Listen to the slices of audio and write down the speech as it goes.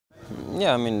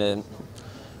Yeah, I mean,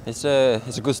 it's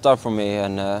a good start for me,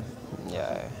 and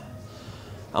yeah,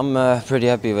 I'm pretty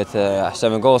happy with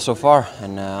 7 goals so far,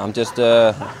 and I'm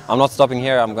not stopping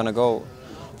here. I'm gonna go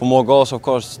for more goals, of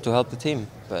course, to help the team.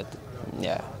 But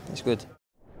yeah, it's good.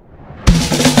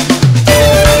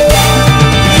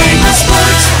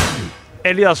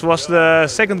 Elias, was the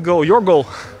second goal your goal?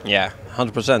 Yeah,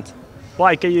 100%.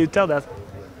 Why? Can you tell that?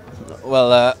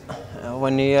 Well,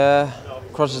 when he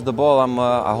crosses the ball,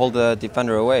 I hold the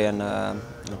defender away and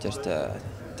just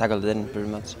tackle it in pretty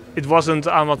much. It wasn't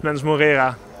Ahmad Mens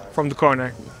Morera from the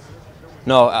corner.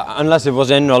 No, unless it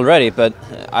was in already, but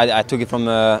I took it from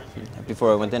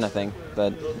before it went in, I think.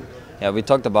 But yeah, we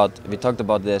talked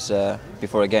about this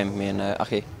before a game, me and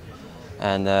Achi,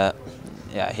 and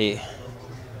yeah, he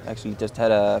actually just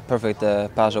had a perfect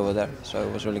pass over there, so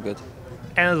it was really good.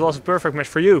 And it was a perfect match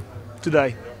for you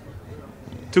today.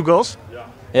 2 goals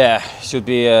Yeah, should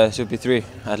be 3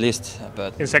 at least,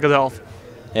 but in second half.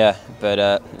 yeah,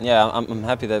 but yeah, I'm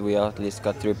happy that we at least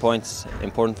got 3 points.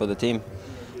 Important for the team,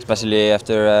 especially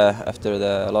after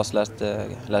the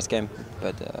last game.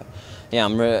 But yeah,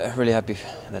 I'm really happy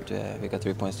that we got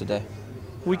 3 points today.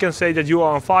 We can say that you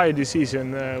are on fire this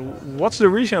season. What's the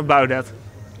reason about that?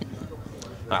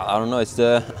 I don't know.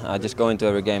 I just go into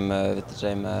every game with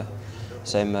the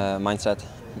same mindset,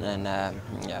 and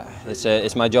yeah,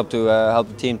 it's my job to help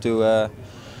the team to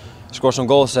score some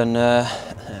goals and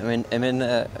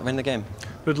win the game.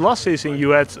 But last season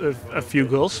you had a few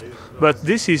goals, but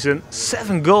this season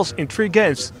 7 goals in 3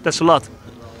 games. That's a lot.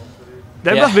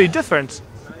 That Yeah. must be different.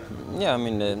 Yeah, I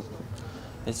mean,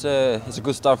 it's a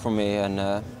good start for me, and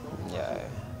yeah,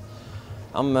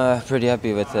 I'm pretty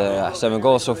happy with 7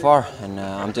 goals so far, and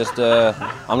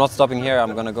I'm not stopping here.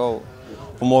 I'm gonna go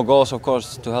for more goals, of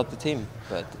course, to help the team.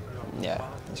 But yeah,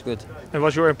 it's good. And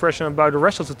what's your impression about the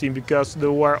rest of the team? Because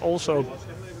there were also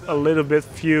a little bit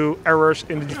few errors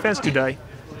in the defense today.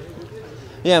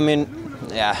 Yeah, I mean,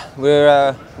 yeah,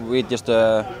 we just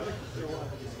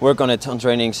work on it on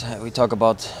trainings. We talk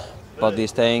about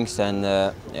these things, and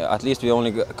yeah, at least we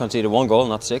only conceded 1 goal,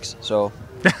 not 6. So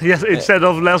Yes, instead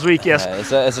of last week, yes.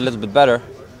 it's a little bit better,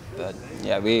 but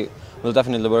yeah, we will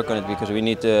definitely work on it because we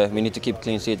need to keep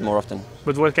clean sheet more often.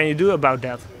 But what can you do about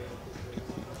that?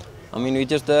 I mean,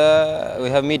 we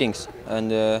have meetings, and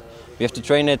we have to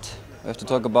train it. We have to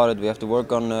talk about it. We have to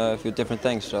work on a few different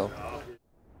things. So